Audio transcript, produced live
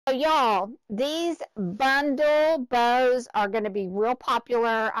y'all, these bundle bows are going to be real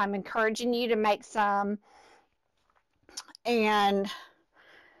popular. I'm encouraging you to make some. And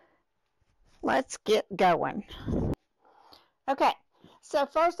let's get going. Okay, so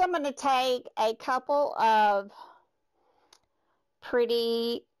first I'm going to take a couple of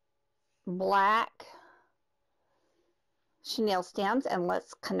pretty black chenille stems and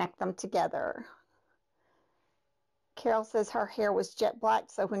let's connect them together. Carol says her hair was jet black,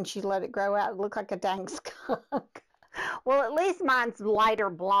 so when she let it grow out, it looked like a dang skunk. Well, at least mine's lighter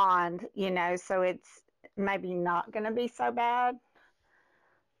blonde, you know, so it's maybe not going to be so bad.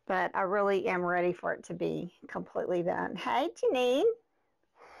 But I really am ready for it to be completely done. Hey, Janine.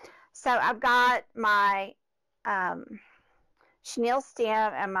 So I've got my chenille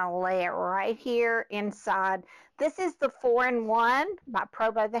stem, and I'm going to lay it right here inside. This is the 4-in-1 by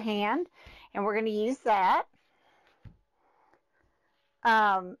Pro by the Hand, and we're going to use that.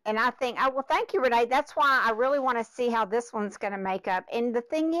 And I think, well, thank you, Renee. That's why I really want to see how this one's going to make up. And the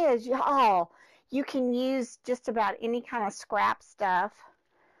thing is, y'all, you can use just about any kind of scrap stuff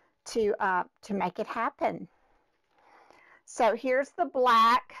to make it happen. So here's the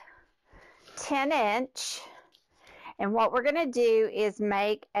black 10-inch. And what we're going to do is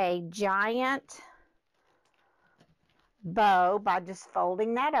make a giant bow by just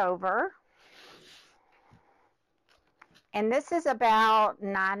folding that over. And this is about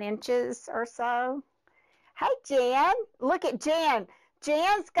 9 inches or so. Hey, Jan. Look at Jan.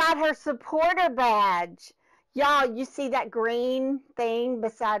 Jan's got her supporter badge. Y'all, you see that green thing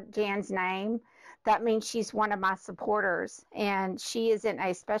beside Jan's name? That means she's one of my supporters. And she is in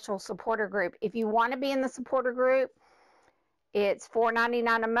a special supporter group. If you want to be in the supporter group, it's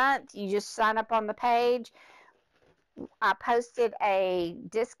 $4.99 a month. You just sign up on the page. I posted a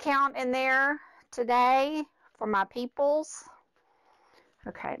discount in there today for my peoples.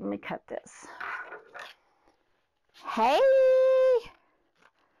 Okay, let me cut this. Hey!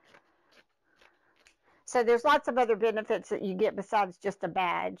 So there's lots of other benefits that you get besides just a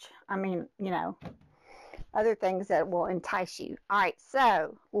badge. I mean, you know, other things that will entice you. All right,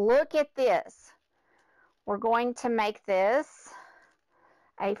 so look at this. We're going to make this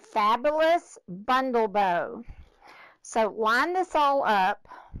a fabulous bundle bow. So line this all up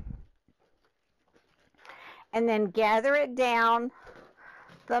and then gather it down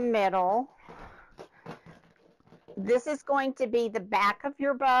the middle. This is going to be the back of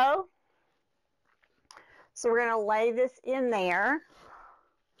your bow. So we're going to lay this in there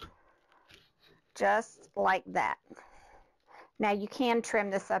just like that. Now you can trim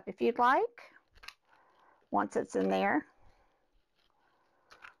this up if you'd like once it's in there.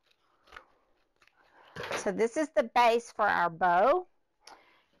 So this is the base for our bow,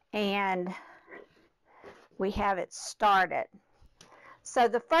 and we have it started. So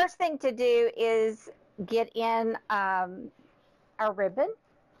the first thing to do is get in our ribbon.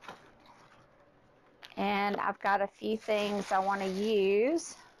 And I've got a few things I want to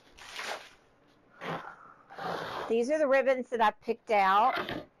use. These are the ribbons that I picked out.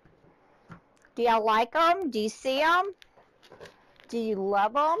 Do y'all like them? Do you see them? Do you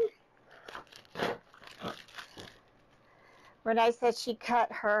love them? Renee said she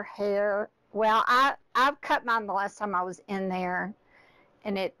cut her hair. Well, I've cut mine the last time I was in there,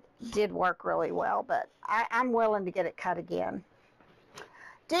 and it did work really well, but I'm willing to get it cut again.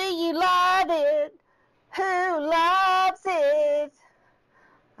 Do you love it? Who loves it?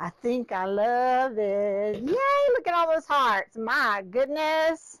 I think I love it. Yay, look at all those hearts. My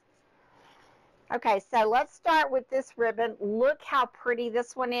goodness. Okay, so let's start with this ribbon. Look how pretty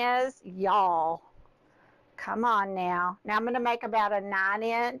this one is. Y'all, come on now. Now I'm going to make about a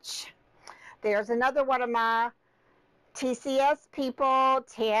 9-inch. There's another one of my TCS people,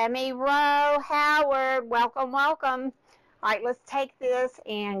 Tammy Rowe Howard. Welcome, welcome. All right, let's take this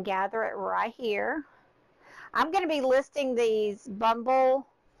and gather it right here. I'm going to be listing these Bumble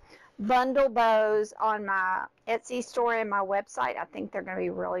bundle bows on my Etsy store and my website. I think they're going to be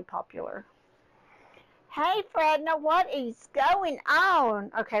really popular. Hey, Fredna, what is going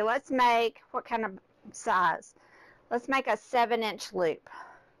on? Okay, let's make, what kind of size? Let's make a 7-inch loop.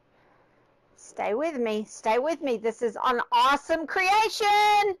 Stay with me. Stay with me. This is an awesome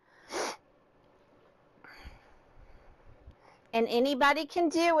creation. And anybody can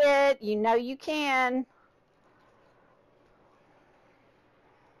do it. You know you can.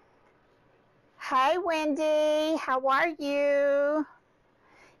 Hey, Wendy. How are you?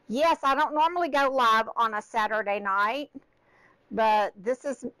 Yes, I don't normally go live on a Saturday night, but this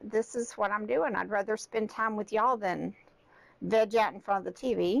is what I'm doing. I'd rather spend time with y'all than veg out in front of the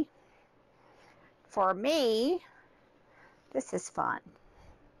TV. For me, this is fun.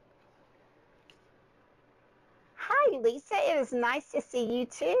 Lisa, it is nice to see you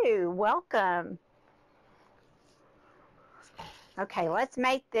too. Welcome. Okay, let's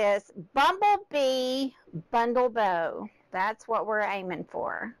make this Bumblebee bundle bow. That's what we're aiming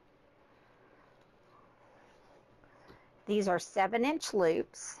for. These are 7-inch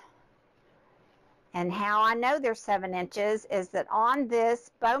loops. And how I know they're 7 inches is that on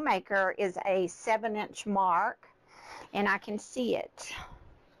this bow maker is a 7-inch mark, and I can see it.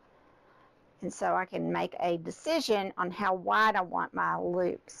 And so I can make a decision on how wide I want my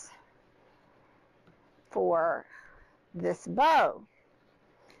loops for this bow.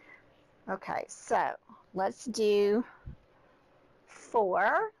 Okay, so let's do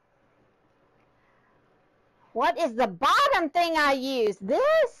 4. What is the bottom thing I use?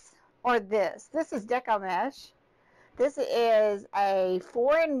 This or this? This is Deco Mesh. This is a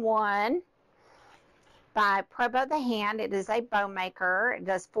 4-in-1 by Pro Bow the Hand. It is a bow maker. It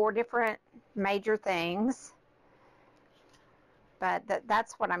does 4 different major things. But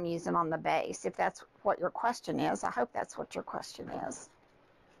that's what I'm using on the base, if that's what your question is. I hope that's what your question is.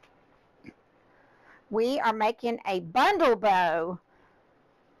 We are making a bundle bow.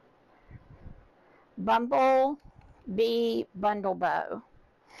 Bumblebee bundle bow.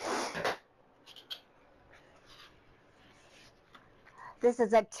 This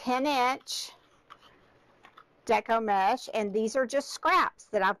is a 10-inch Deco Mesh, and these are just scraps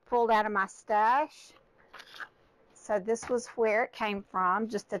that I've pulled out of my stash. So this was where it came from,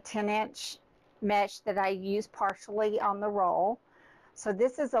 just a 10-inch mesh that I used partially on the roll. So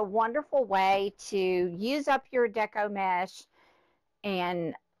this is a wonderful way to use up your Deco Mesh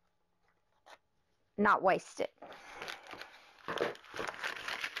and not waste it.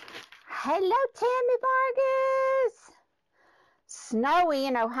 Hello, Tammy Vargas. Snowy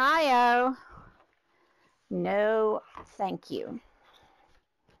in Ohio. No, thank you.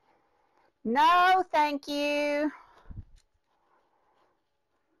 No, thank you.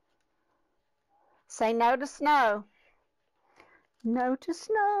 Say no to snow. No to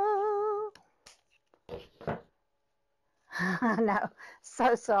snow. No,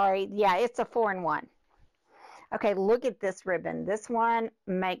 so sorry. Yeah, it's a 4-in-1. Okay, look at this ribbon. This one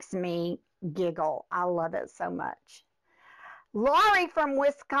makes me giggle. I love it so much. Lori from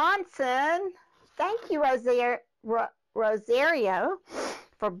Wisconsin. Thank you, Rosario,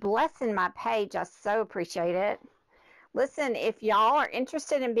 for blessing my page. I so appreciate it. Listen, if y'all are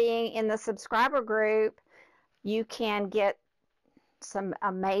interested in being in the subscriber group, you can get some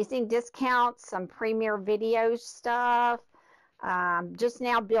amazing discounts, some premier video stuff. Just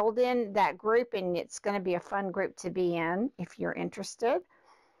now building that group, and it's going to be a fun group to be in if you're interested.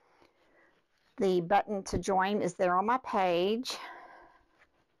 The button to join is there on my page.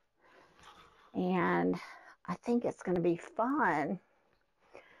 And I think it's going to be fun.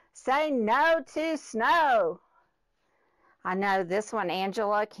 Say no to snow. I know this one,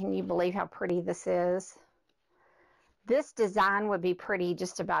 Angela, can you believe how pretty this is? This design would be pretty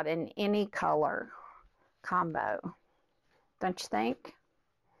just about in any color combo, don't you think?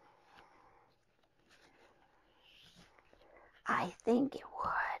 I think it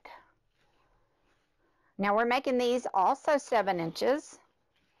would. Now we're making these also 7 inches.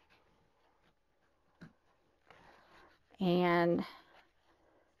 And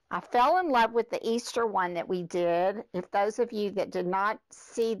I fell in love with the Easter one that we did. If those of you that did not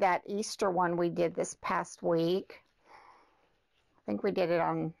see that Easter one we did this past week, I think we did it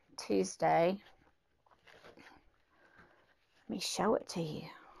on Tuesday. Let me show it to you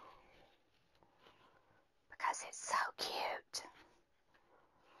because it's so cute.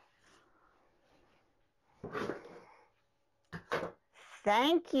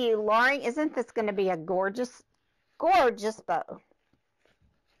 Thank you, Lori. Isn't this going to be a gorgeous, gorgeous bow?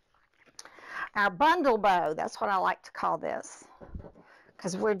 Our bundle bow, that's what I like to call this,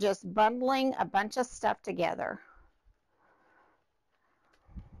 because we're just bundling a bunch of stuff together.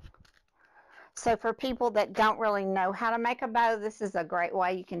 So for people that don't really know how to make a bow, this is a great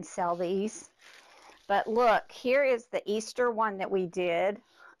way you can sell these. But look, here is the Easter one that we did.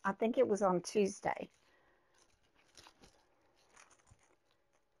 I think it was on Tuesday.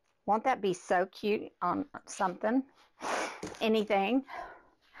 Won't that be so cute on something? Anything?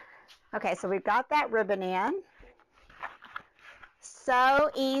 Okay, so we've got that ribbon in. So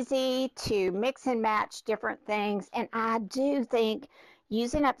easy to mix and match different things. And I do think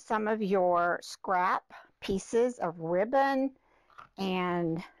using up some of your scrap pieces of ribbon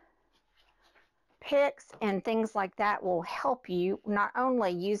and picks and things like that will help you not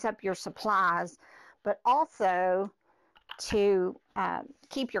only use up your supplies, but also to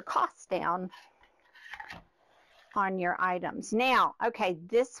keep your costs down on your items. Now, okay,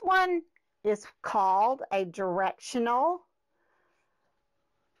 this one is called a directional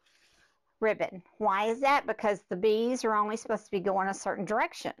ribbon. Why is that? Because the bees are only supposed to be going a certain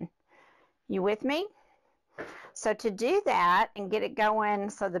direction. You with me? So to do that and get it going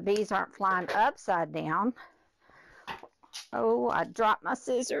so the bees aren't flying upside down, oh, I dropped my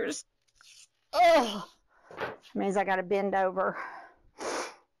scissors. Oh, means I got to bend over.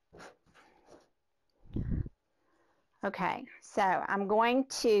 Okay, so I'm going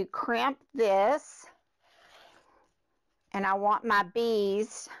to crimp this, and I want my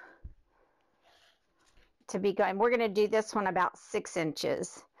bees to be going. We're going to do this one about 6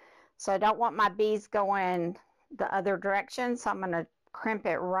 inches. So I don't want my bees going the other direction, so I'm going to crimp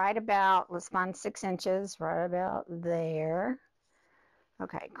it right about, let's find 6 inches, right about there.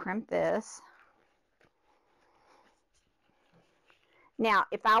 Okay, crimp this. Now,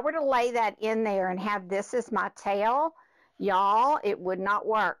 if I were to lay that in there and have this as my tail, y'all, it would not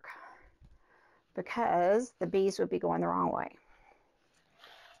work because the bees would be going the wrong way.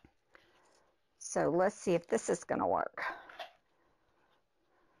 So let's see if this is going to work.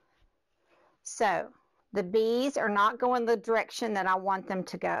 So the bees are not going the direction that I want them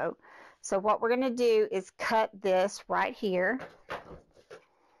to go. So what we're going to do is cut this right here.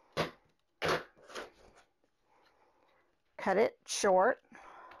 Cut it short.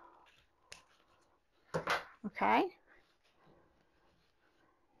 Okay.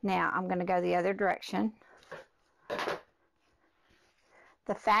 Now I'm going to go the other direction.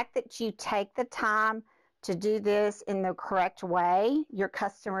 The fact that you take the time to do this in the correct way, your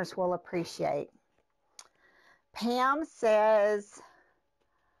customers will appreciate. Pam says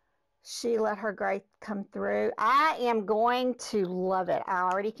she let her growth come through. I am going to love it. I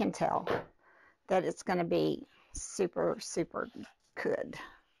already can tell that it's going to be super, super good.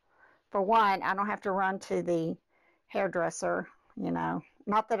 For one, I don't have to run to the hairdresser, you know.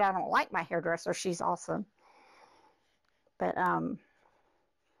 Not that I don't like my hairdresser. She's awesome. But,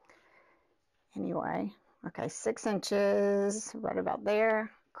 anyway. Okay, 6 inches, right about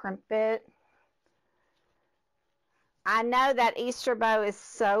there. Crimp it. I know that Easter bow is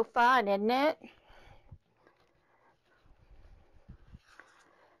so fun, isn't it?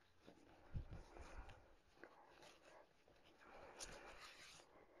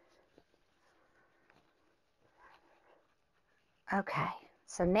 Okay,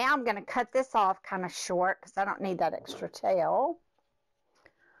 so now I'm going to cut this off kind of short because I don't need that extra tail.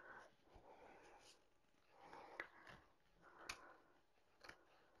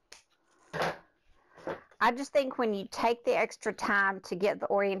 I just think when you take the extra time to get the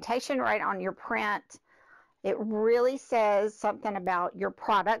orientation right on your print, it really says something about your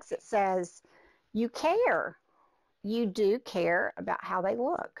products. It says you care. You do care about how they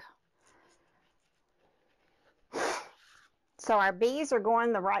look. So our bees are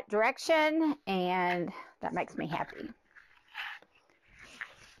going the right direction, and that makes me happy.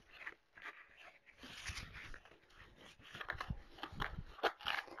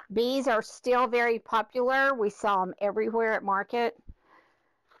 Bees are still very popular. We saw them everywhere at market.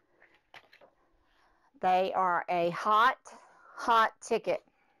 They are a hot, hot ticket.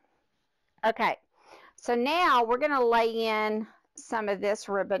 Okay, so now we're going to lay in some of this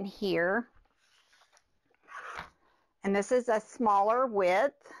ribbon here. And this is a smaller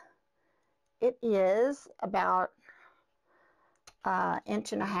width. It is about 1.5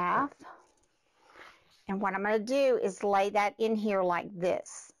 inches. And what I'm going to do is lay that in here like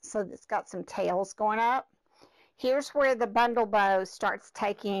this. So it's got some tails going up. Here's where the bundle bow starts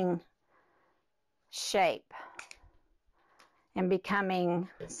taking shape and becoming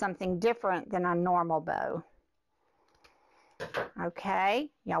something different than a normal bow.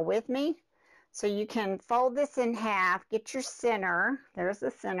 Okay, y'all with me? So you can fold this in half, get your center. There's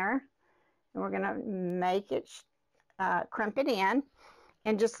the center. And we're going to make it, crimp it in,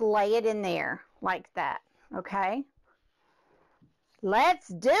 and just lay it in there like that. Okay? Let's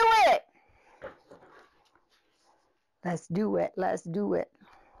do it! Let's do it. Let's do it.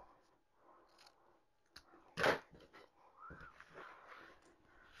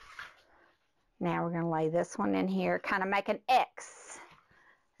 Now we're going to lay this one in here, kind of make an X.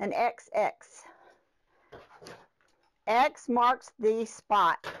 An XX. X marks the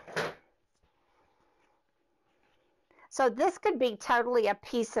spot. So this could be totally a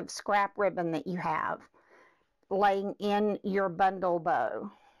piece of scrap ribbon that you have laying in your bundle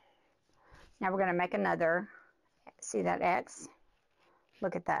bow. Now we're going to make another. See that X?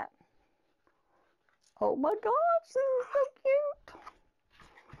 Look at that. Oh my gosh, this is so cute.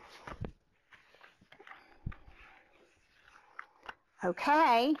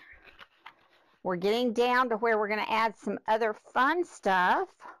 Okay. We're getting down to where we're going to add some other fun stuff.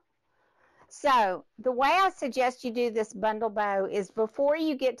 So the way I suggest you do this bundle bow is before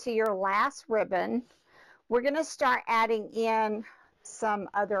you get to your last ribbon, we're going to start adding in some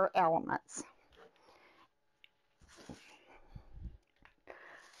other elements.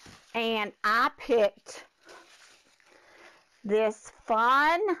 And I picked this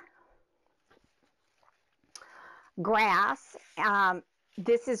fun grass.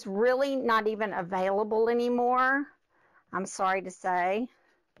 This is really not even available anymore, I'm sorry to say.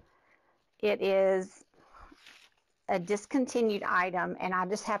 It is a discontinued item, and I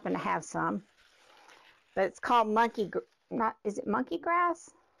just happen to have some. But it's called is it monkey grass?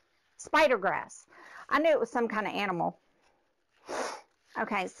 Spider grass. I knew it was some kind of animal.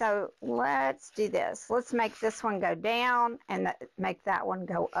 Okay, so let's do this. Let's make this one go down and make that one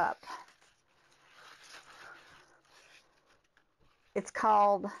go up. It's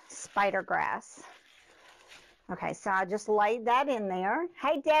called spider grass. Okay, so I just laid that in there.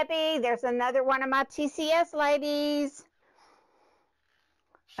 Hey, Debbie, there's another one of my TCS ladies.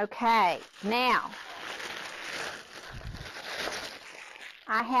 Okay, now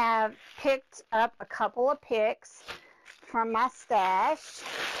I have picked up a couple of picks from my stash,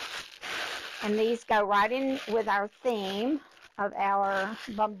 and these go right in with our theme of our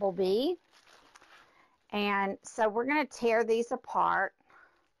bumblebee. And so we're going to tear these apart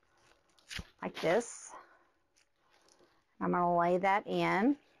like this. I'm going to lay that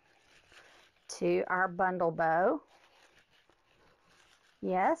in to our bundle bow.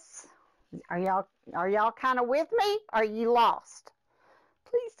 Yes. Are y'all kind of with me? Are you lost?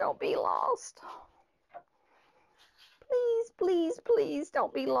 Please don't be lost. Please, please, please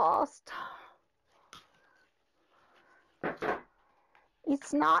don't be lost.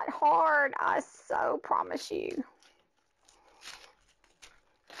 It's not hard, I so promise you.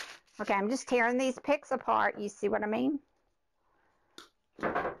 Okay, I'm just tearing these picks apart. You see what I mean?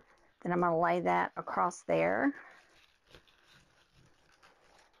 Then I'm going to lay that across there.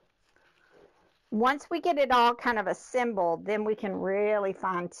 Once we get it all kind of assembled, then we can really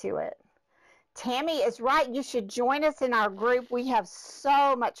fine tune it. Tammy is right. You should join us in our group. We have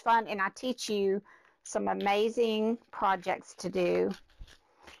so much fun, and I teach you some amazing projects to do.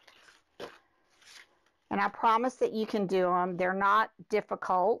 And I promise that you can do them. They're not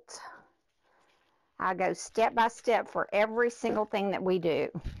difficult. I go step by step for every single thing that we do.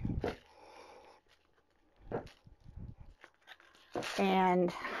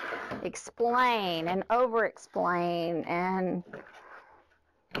 And explain and over explain, and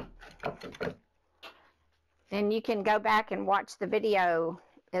then you can go back and watch the video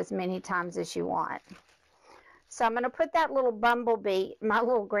as many times as you want. So I'm going to put that little bumblebee, my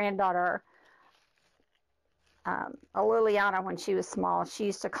little granddaughter, Liliana, when she was small, she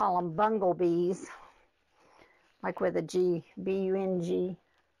used to call them bunglebees, like with a G, B-U-N-G.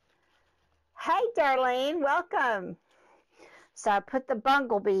 Hey, Darlene, welcome. So I put the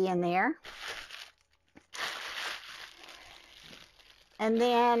bumblebee in there. And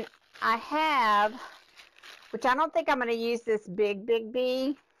then I have, which I don't think I'm going to use this big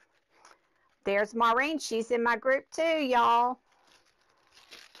bee. There's Maureen. She's in my group too, y'all.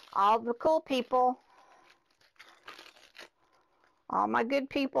 All the cool people. All my good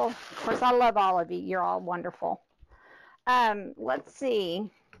people. Of course, I love all of you. You're all wonderful. Let's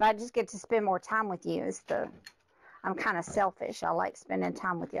see. If I just get to spend more time with you I'm kind of selfish. I like spending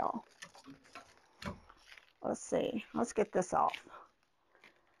time with y'all. Let's see. Let's get this off.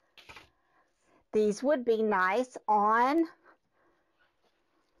 These would be nice on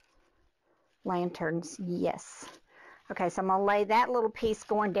lanterns. Yes. Okay, so I'm going to lay that little piece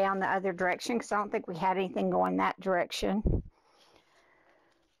going down the other direction because I don't think we had anything going that direction.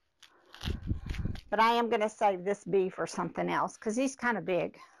 But I am going to save this bee for something else because he's kind of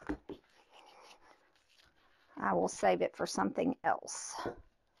big. I will save it for something else.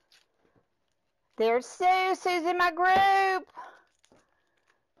 There's Sue. Sue's in my group.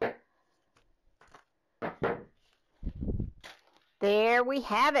 There we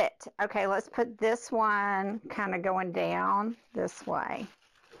have it. Okay, let's put this one kind of going down this way.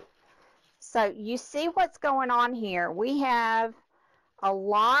 So you see what's going on here. We have a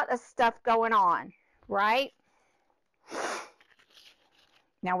lot of stuff going on, right?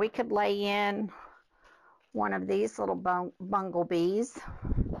 Now we could lay in one of these little bumblebees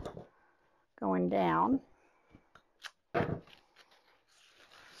going down.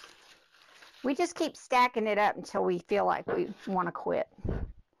 We just keep stacking it up until we feel like we want to quit.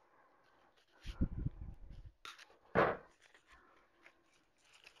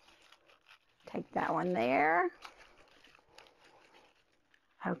 Take that one there.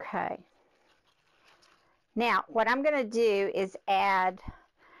 Okay. Now, what I'm going to do is add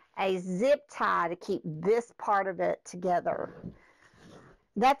a zip tie to keep this part of it together.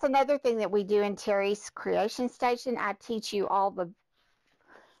 That's another thing that we do in Terri's Creation Station. I teach you all the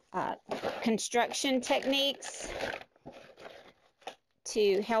construction techniques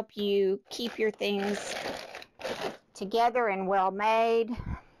to help you keep your things together and well made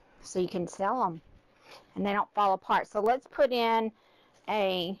so you can sell them and they don't fall apart. So let's put in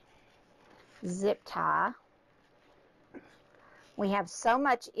a zip tie. We have so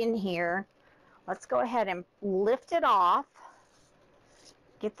much in here. Let's go ahead and lift it off.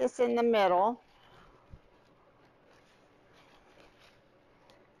 Get this in the middle.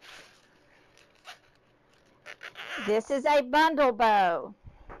 This is a bundle bow.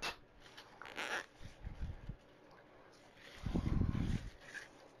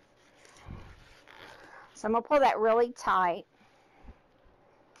 So I'm going to pull that really tight.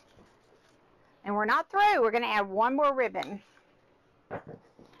 And we're not through. We're going to add one more ribbon.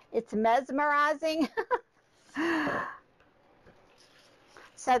 It's mesmerizing.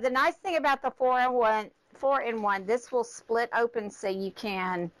 So the nice thing about the 4-in-1, this will split open so you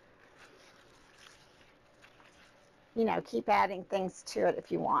can, you know, keep adding things to it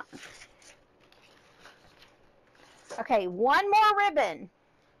if you want. Okay, one more ribbon.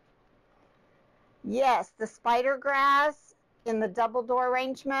 Yes, the spider grass in the double door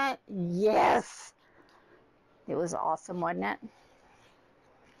arrangement. Yes. It was awesome, wasn't it?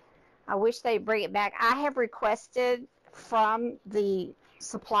 I wish they'd bring it back. I have requested from the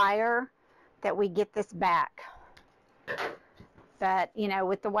supplier that we get this back. But, you know,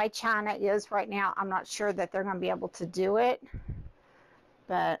 with the way China is right now, I'm not sure that they're going to be able to do it.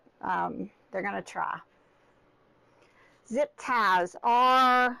 But they're going to try. Zip ties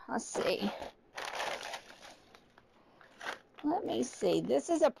are, let's see. Let me see. This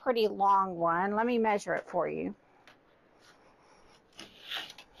is a pretty long one. Let me measure it for you.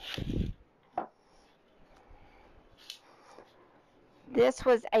 This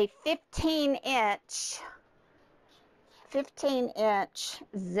was a 15-inch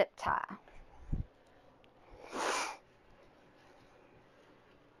zip tie.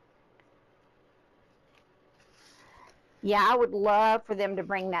 Yeah, I would love for them to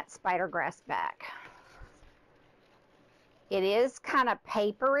bring that spider grass back. It is kind of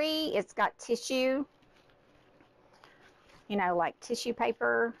papery. It's got tissue, you know, like tissue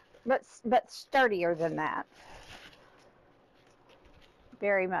paper, but sturdier than that.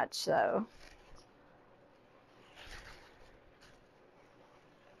 Very much so.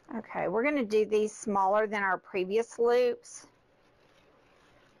 Okay, we're going to do these smaller than our previous loops.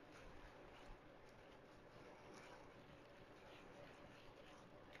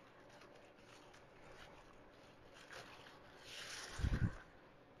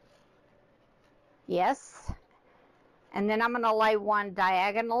 Yes. And then I'm going to lay one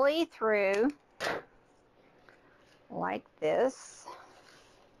diagonally through like this.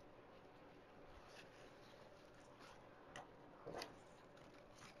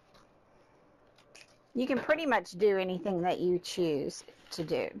 You can pretty much do anything that you choose to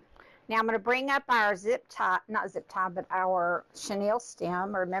do. Now I'm going to bring up our zip tie, not zip tie, but our chenille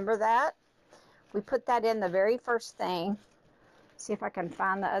stem. Remember that? We put that in the very first thing. See if I can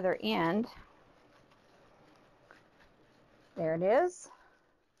find the other end. There it is.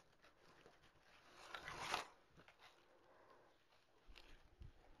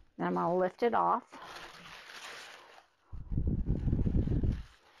 Then I'm going to lift it off.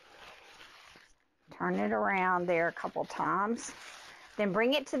 Turn it around there a couple times. Then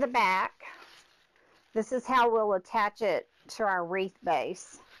bring it to the back. This is how we'll attach it to our wreath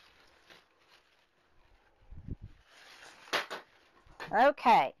base.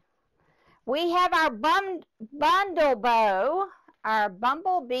 Okay. We have our bundle bow, our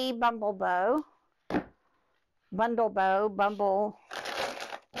bumblebee bumble bow. Bundle bow, bumble.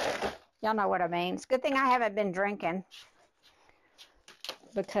 Y'all know what I mean. It's a good thing I haven't been drinking,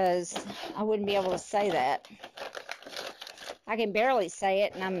 because I wouldn't be able to say that. I can barely say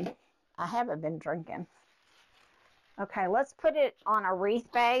it, and I haven't been drinking. Okay, let's put it on a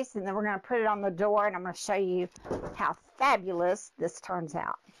wreath base, and then we're going to put it on the door, and I'm going to show you how fabulous this turns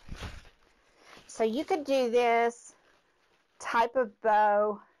out. So you could do this type of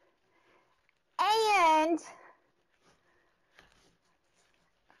bow, and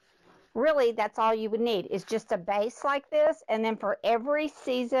really that's all you would need is just a base like this, and then for every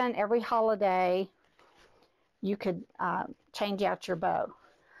season, every holiday, you could change out your bow.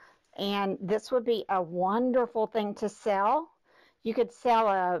 And this would be a wonderful thing to sell. You could sell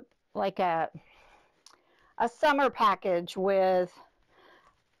a summer package with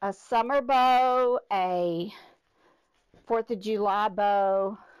a summer bow, a 4th of July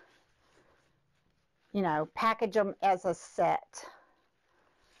bow, you know, package them as a set.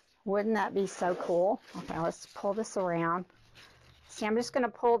 Wouldn't that be so cool? Okay, let's pull this around. See, I'm just going to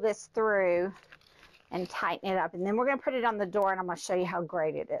pull this through and tighten it up. And then we're going to put it on the door, and I'm going to show you how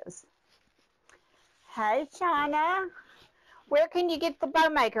great it is. Hey, China. Where can you get the bow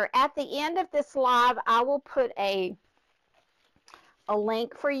maker? At the end of this live, I will put a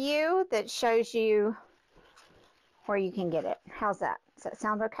link for you that shows you where you can get it. How's that? Does that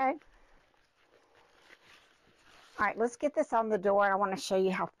sound okay? All right, let's get this on the door. I want to show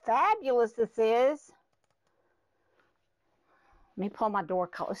you how fabulous this is. Let me pull my door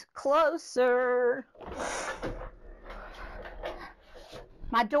closer.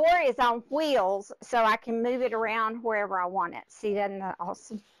 My door is on wheels, so I can move it around wherever I want it. See, isn't that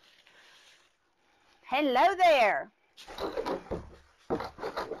awesome? Hello there.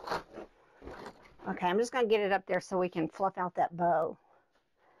 Okay, I'm just going to get it up there so we can fluff out that bow.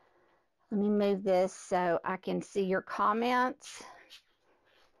 Let me move this so I can see your comments.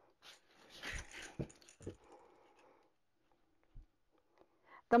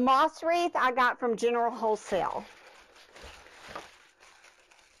 The moss wreath I got from General Wholesale.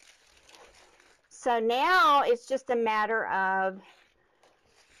 So now it's just a matter of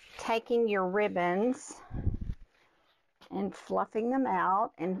taking your ribbons and fluffing them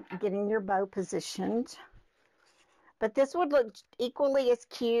out and getting your bow positioned. But this would look equally as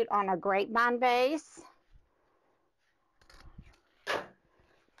cute on a grapevine base.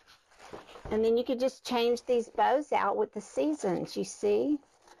 And then you could just change these bows out with the seasons, you see.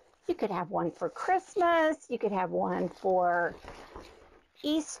 You could have one for Christmas. You could have one for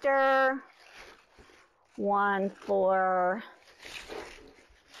Easter. One for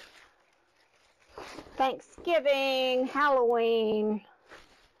Thanksgiving, Halloween.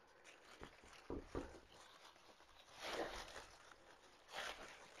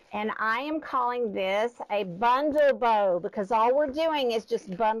 And I am calling this a bundle bow because all we're doing is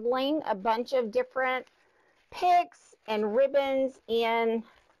just bundling a bunch of different picks and ribbons in,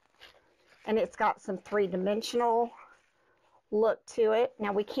 and it's got some three-dimensional look to it.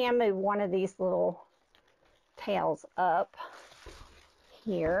 Now we can move one of these little tails up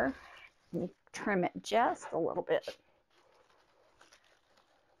here. Let me trim it just a little bit.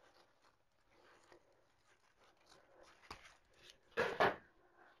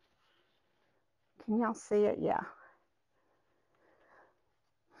 Can y'all see it? Yeah.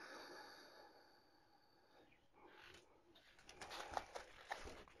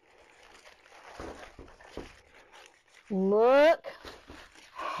 Look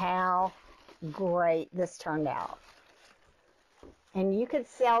how great this turned out. And you could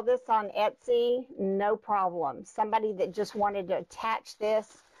sell this on Etsy, no problem. Somebody that just wanted to attach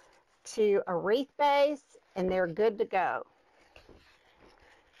this to a wreath base, and they're good to go.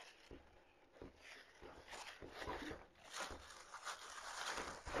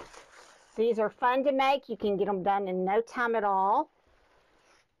 These are fun to make. You can get them done in no time at all.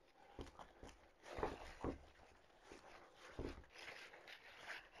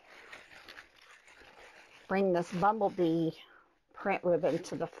 Bring this bumblebee print ribbon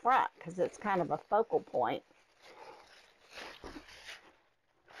to the front because it's kind of a focal point.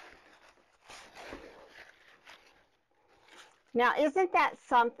 Now, isn't that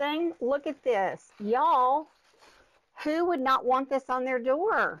something? Look at this. Y'all, who would not want this on their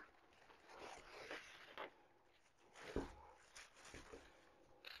door?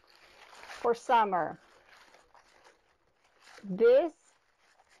 For summer. This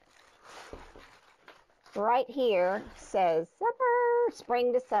right here says summer,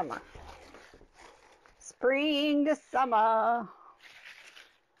 spring to summer. Spring to summer.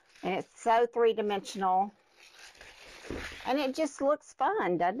 And it's so three-dimensional. And it just looks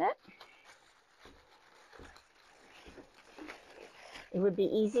fun, doesn't it? It would be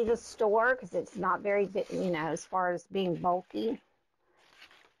easy to store because it's not very big, you know, as far as being bulky.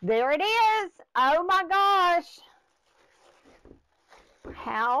 There it is. Oh my gosh.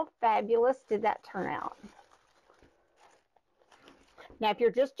 How fabulous did that turn out? Now, if you're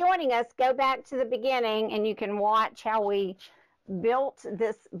just joining us, go back to the beginning and you can watch how we built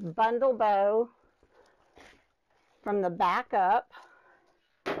this bundle bow from the back up,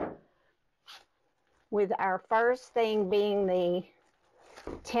 with our first thing being the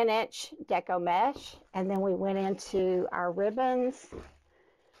 10-inch deco mesh, and then we went into our ribbons.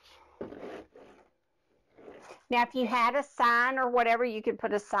 Now, if you had a sign or whatever, you could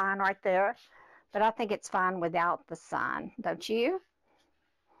put a sign right there, but I think it's fine without the sign, don't you?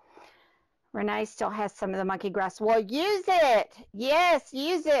 Renee still has some of the monkey grass. Well, use it. Yes,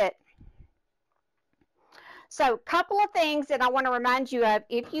 use it. So, a couple of things that I want to remind you of.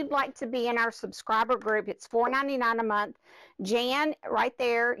 If you'd like to be in our subscriber group, it's $4.99 a month. Jan, right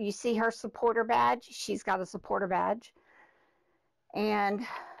there, you see her supporter badge. She's got a supporter badge. And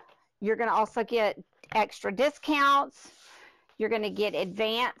you're going to also get extra discounts. You're going to get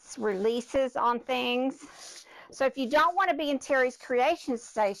advanced releases on things. So if you don't want to be in Terri's Creation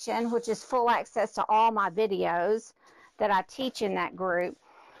Station, which is full access to all my videos that I teach in that group,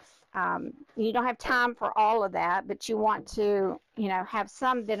 you don't have time for all of that, but you want to, have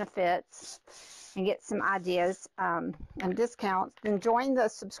some benefits and get some ideas and discounts, then join the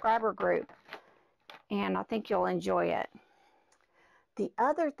subscriber group, and I think you'll enjoy it. The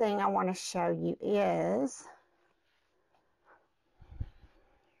other thing I want to show you is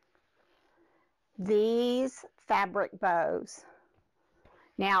these fabric bows.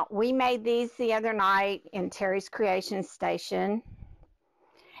 Now, we made these the other night in Terri's Creation Station.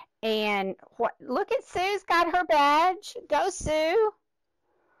 And look at Sue's got her badge. Go, Sue.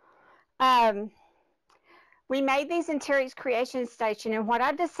 We made these in Terri's Creation Station, and what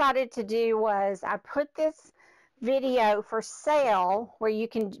I decided to do was I put this video for sale where you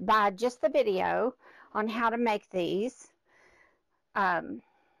can buy just the video on how to make these. And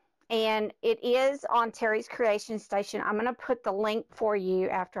it is on Terri's Creation Station. I'm going to put the link for you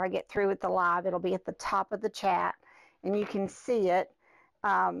after I get through with the live. It'll be at the top of the chat, and you can see it.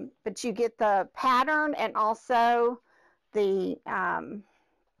 But you get the pattern and also the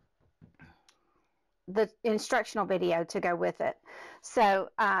instructional video to go with it. So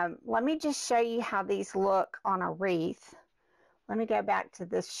let me just show you how these look on a wreath. Let me go back to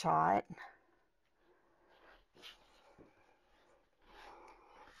this shot.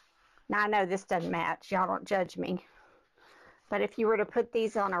 Now I know this doesn't match. Y'all don't judge me. But if you were to put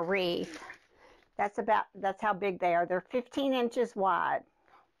these on a wreath, that's how big they are. They're 15 inches wide.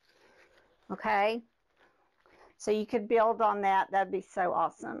 Okay? So you could build on that. That'd be so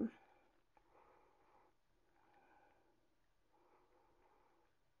awesome.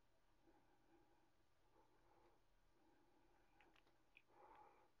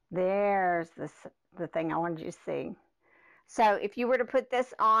 There's the thing I wanted you to see. So if you were to put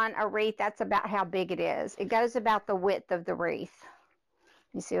this on a wreath, that's about how big it is. It goes about the width of the wreath.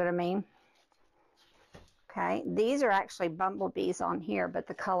 You see what I mean? Okay, these are actually bumblebees on here, but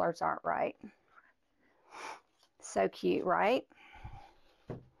the colors aren't right. So cute, right?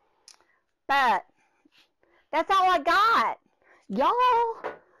 But that's all I got.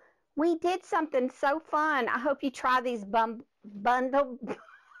 Y'all, we did something so fun. I hope you try these bundle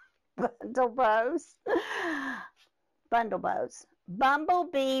bows. Bundle bows.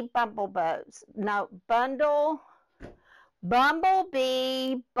 Bumblebee bumble bows. No,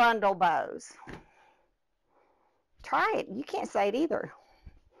 bumblebee bundle bows. Try it. You can't say it either.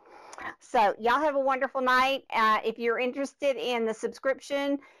 So y'all have a wonderful night. If you're interested in the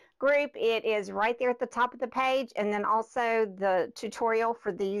subscription group, it is right there at the top of the page, and then also the tutorial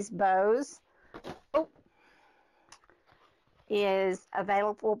for these bows is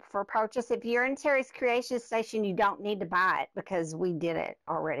available for purchase. If you're in Terri's Creation Station, you don't need to buy it because we did it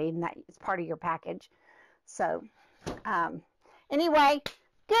already, and that is part of your package. So anyway,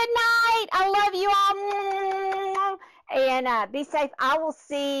 good night. I love you all. And be safe. I will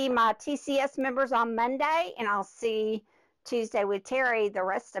see my TCS members on Monday, and I'll see Tuesday with Terri, the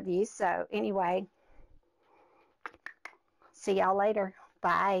rest of you. So anyway, see y'all later.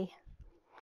 Bye.